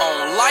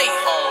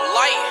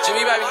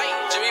Jimmy baby,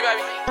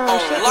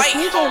 on light,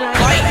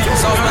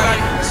 so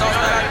baby,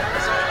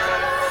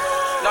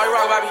 no you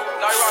wrong baby,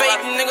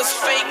 fake niggas,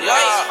 fake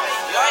light.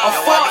 A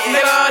fuck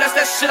nigga, that's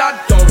that shit I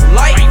don't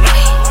like.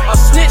 A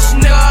snitch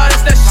nigga,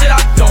 that's that shit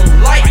I don't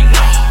like.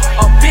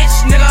 A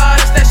bitch nigga,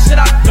 that's that shit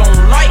I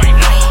don't like.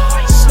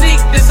 Sneak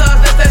this that's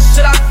that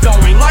shit I don't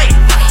like.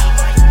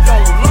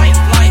 Don't like,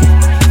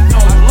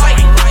 don't like.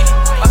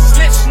 A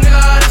snitch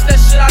nigga, that's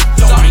that shit I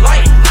don't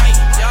like.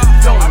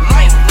 Don't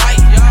like,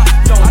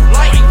 don't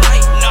like.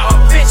 A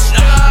bitch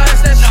nigga,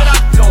 that's that shit I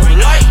don't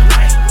like.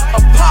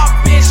 A pop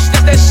bitch,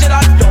 that's that shit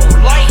I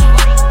don't like.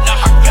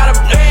 I got a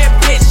bad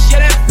bitch,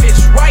 yeah that bitch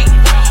right.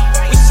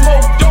 We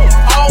smoke dope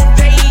all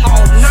day,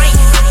 all night.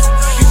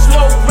 You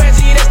smoke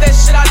Reggie, that's that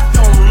shit I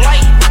don't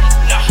like.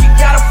 We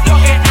got a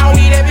fucking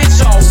Audi, that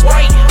bitch all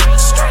white.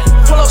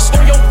 Pull up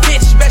on your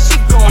bitch, bet she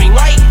going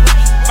right.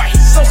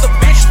 Sosa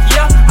bitch,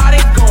 yeah, I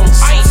done gon'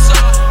 ice.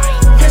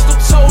 Pistol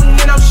toting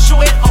and I'm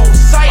shooting on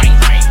sight.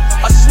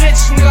 A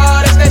snitch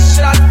nigga, that's that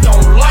shit I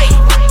don't like.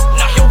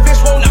 Your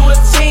bitch won't do the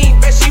team,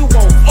 bet she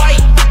won't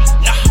fight.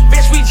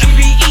 Bitch, we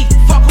GBE,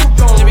 fuck who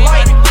don't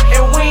like.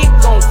 And we ain't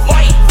gon'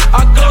 fight,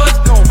 our guns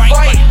gon'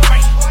 fight.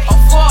 A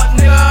fuck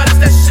nigga, that's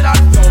that shit I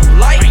don't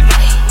like.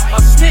 A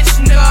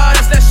snitch nigga,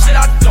 that's that shit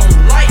I don't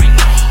like.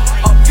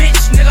 A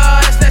bitch nigga,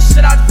 that's that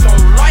shit I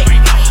don't like.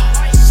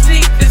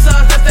 Sneak this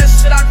that's that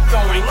shit I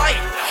don't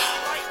like.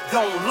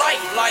 Don't like,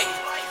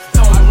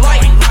 don't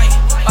like.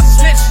 A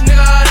snitch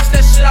nigga, that's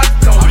that shit I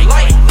don't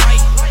like.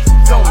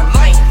 Don't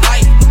like,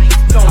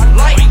 don't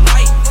like.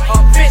 A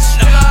bitch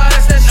nigga,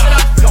 that's that shit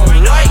I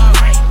don't like.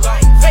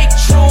 Fake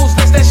shoes,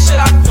 that's that shit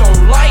I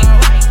don't like.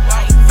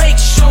 Fake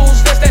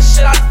shoes, that's that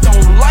shit I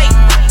don't like.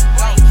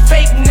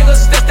 Fake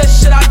niggas, that's that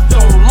shit I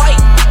don't like.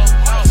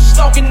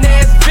 Stalking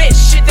ass bitch,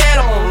 shit that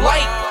I don't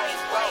like.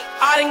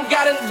 I done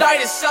got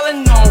indicted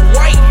selling all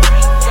white,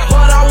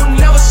 but I will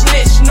never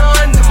snitch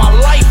none in my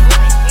life.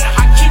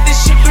 I keep this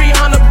shit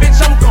 300,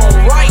 bitch, I'm gon'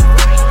 right.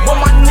 But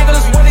my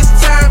niggas, when it's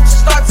time to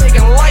start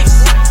taking life,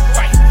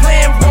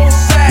 playing both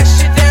sides,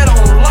 shit that I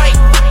don't like.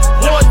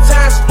 One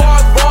time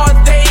spark, broad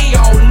day,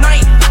 all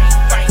night.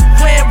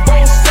 Playing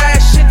both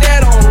sides, shit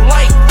that I don't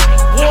like.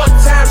 One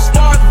time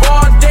spark,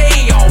 broad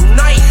day, all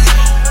night.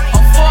 A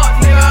fuck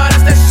nigga,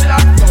 that's that shit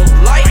I don't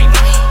like.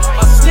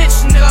 A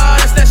snitch nigga,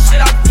 that's that shit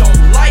I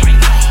don't like.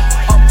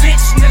 A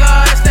bitch nigga,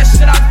 that's that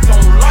shit I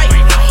don't like.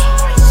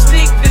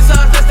 Sneak this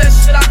that's that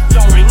shit I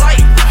don't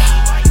like.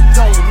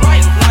 Don't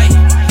like,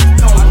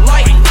 don't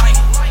like.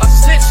 A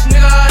snitch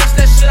nigga, that's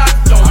that shit I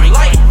don't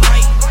like.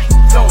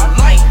 Don't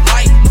like,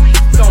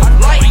 don't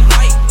like.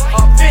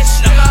 A bitch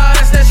nigga,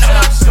 that's that shit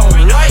I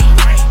don't like.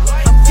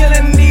 I'm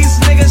killing these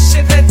niggas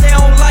shit that they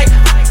don't like.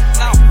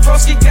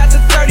 Broski got the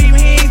 30,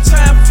 he ain't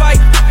trying to fight.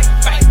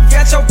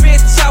 Got your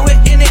bitch out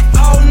here in it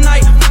all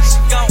night.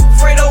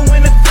 Fredo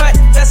in the cut,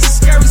 that's a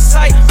scary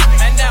sight.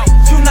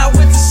 You not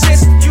with the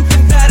shits, you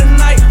can die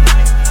tonight.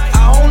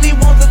 I only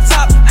want the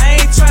top, I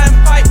ain't trying to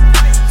fight.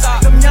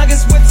 Them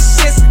youngest with the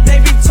shits, they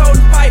be told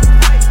to pipe.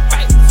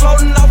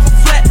 Floating off a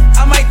flat,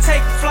 I might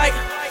take flight.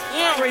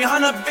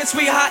 300 bitch,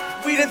 we hot,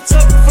 we done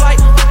took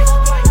flight.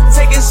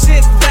 Taking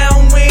shit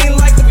down, we ain't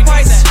like the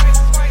price.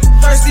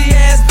 Thirsty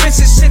ass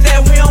bitches, shit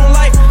that we don't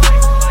like.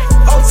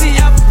 OT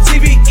up,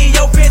 TVE,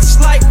 yo bitch.